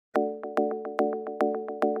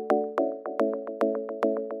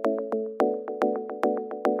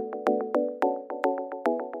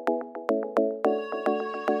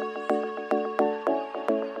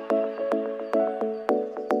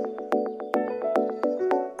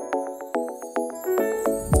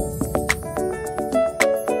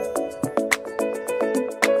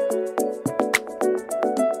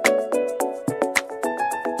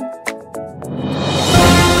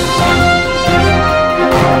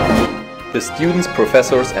The students,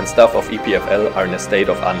 professors and staff of EPFL are in a state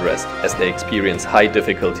of unrest as they experience high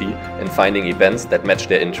difficulty in finding events that match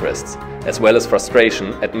their interests, as well as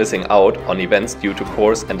frustration at missing out on events due to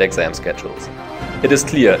course and exam schedules. It is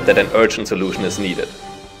clear that an urgent solution is needed.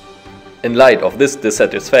 In light of this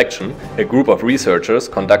dissatisfaction, a group of researchers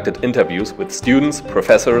conducted interviews with students,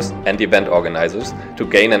 professors and event organizers to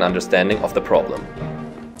gain an understanding of the problem.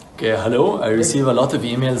 Okay, hello. I receive a lot of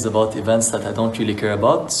emails about events that I don't really care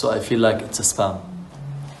about, so I feel like it's a spam.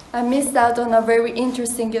 I missed out on a very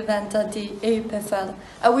interesting event at the EPFL.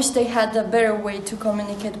 I wish they had a better way to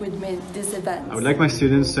communicate with me this event. I would like my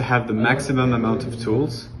students to have the maximum amount of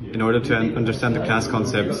tools in order to understand the class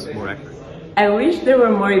concepts more accurately. I wish there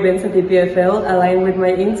were more events at EPFL aligned with my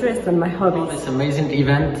interests and my hobbies. This amazing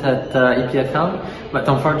event at EPFL, but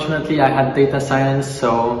unfortunately I had data science,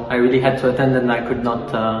 so I really had to attend and I could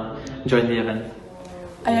not join the event.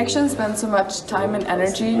 I actually spent so much time and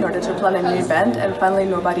energy in order to plan a new event, and finally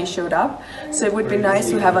nobody showed up. So it would be nice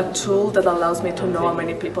to have a tool that allows me to know how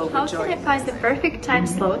many people would join. How can I find the perfect time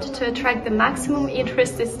slot to attract the maximum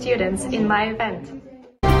interested students in my event?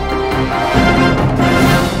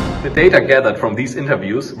 The data gathered from these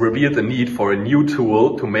interviews revealed the need for a new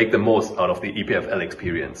tool to make the most out of the EPFL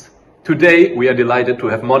experience. Today we are delighted to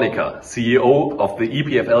have Monica, CEO of the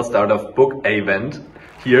EPFL startup BookAIvent,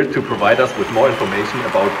 here to provide us with more information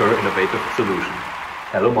about her innovative solution.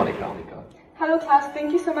 Hello Monica. Hello Klaas,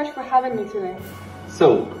 thank you so much for having me today.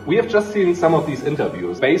 So, we have just seen some of these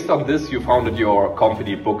interviews. Based on this, you founded your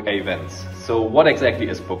company BookAIvent. So what exactly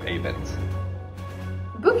is BookAIvent?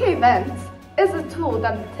 BookAIvent is a tool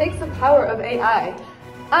that takes the power of AI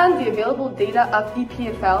and the available data of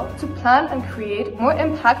EPFL to plan and create more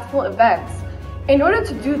impactful events. In order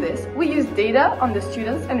to do this, we use data on the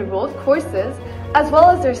students' enrolled courses as well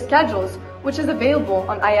as their schedules, which is available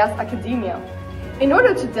on IS Academia. In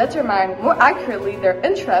order to determine more accurately their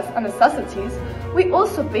interests and necessities, we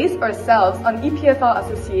also base ourselves on EPFL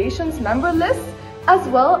Association's member lists as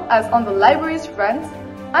well as on the library's friends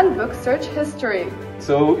and book search history.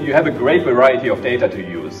 So you have a great variety of data to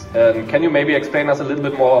use. Can you maybe explain us a little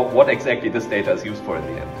bit more what exactly this data is used for in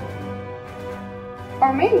the end?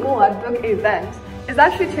 Our main goal at BookAIvent is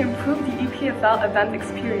actually to improve the EPFL event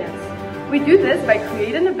experience. We do this by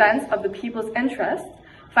creating events of the people's interests,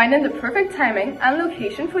 finding the perfect timing and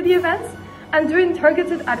location for the events, and doing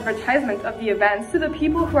targeted advertisement of the events to the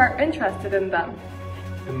people who are interested in them.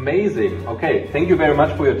 Amazing. Okay, thank you very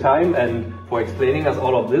much for your time and for explaining us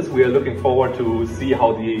all of this. We are looking forward to see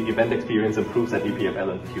how the event experience improves at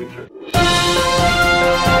EPFL in the future.